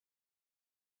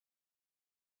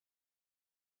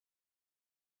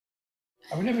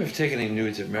I would never have taken any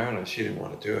nudes of Marilyn if she didn't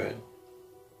want to do it.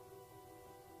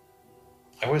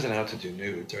 I wasn't out to do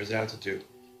nudes. I was out to do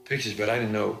pictures, but I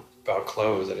didn't know about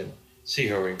clothes. I didn't see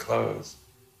her in clothes.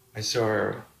 I saw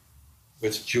her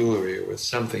with jewelry or with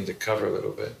something to cover a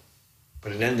little bit,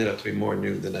 but it ended up to be more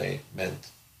nude than I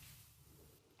meant.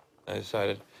 I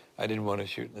decided I didn't want to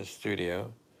shoot in the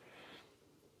studio.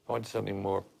 I wanted something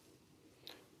more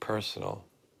personal.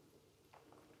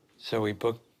 So we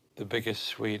booked the biggest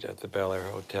suite at the Bel Air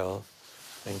Hotel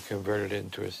and converted it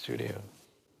into a studio.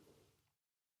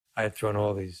 I had thrown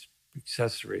all these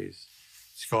accessories,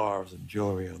 scarves and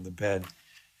jewelry on the bed,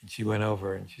 and she went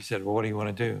over and she said, well, what do you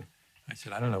want to do? I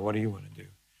said, I don't know, what do you want to do?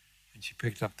 And she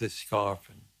picked up this scarf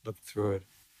and looked through it,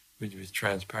 which was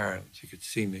transparent. She could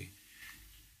see me.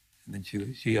 And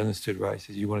then she understood right.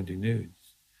 She said, you want to do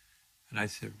nudes? And I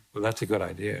said, well, that's a good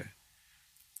idea.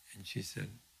 And she said,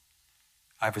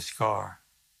 I have a scar.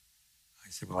 I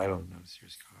said, well, I don't notice your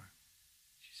scar.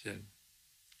 She said,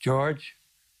 George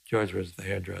was the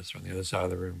hairdresser on the other side of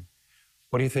the room.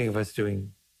 What do you think of us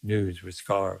doing nudes with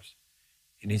scarves?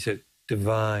 And he said,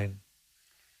 divine.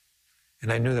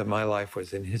 And I knew that my life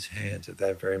was in his hands at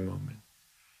that very moment.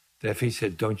 That if he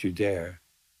said, don't you dare,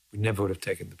 we never would have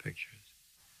taken the pictures.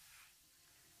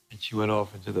 And she went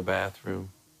off into the bathroom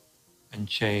and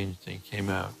changed and came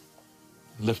out,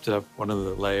 lifted up one of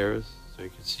the layers so you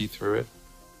could see through it.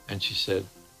 And she said,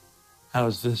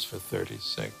 how's this for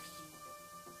 36?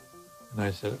 And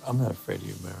I said, I'm not afraid of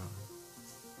you, Marilyn.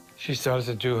 She started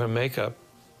to do her makeup,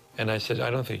 and I said, I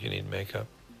don't think you need makeup.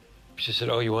 She said,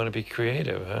 oh, you want to be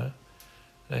creative, huh?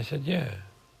 And I said, yeah.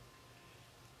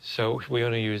 So we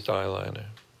only used eyeliner.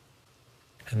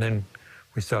 And then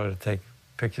we started to take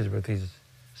pictures with these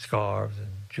scarves and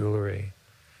jewelry.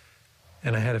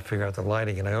 And I had to figure out the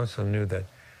lighting, and I also knew that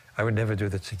I would never do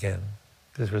this again.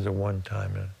 This was a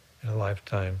one-time in a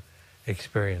lifetime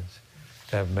experience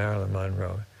to have Marilyn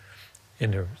Monroe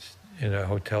in a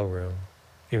hotel room,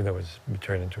 even though it was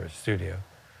turned into a studio,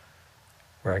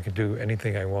 where I could do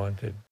anything I wanted.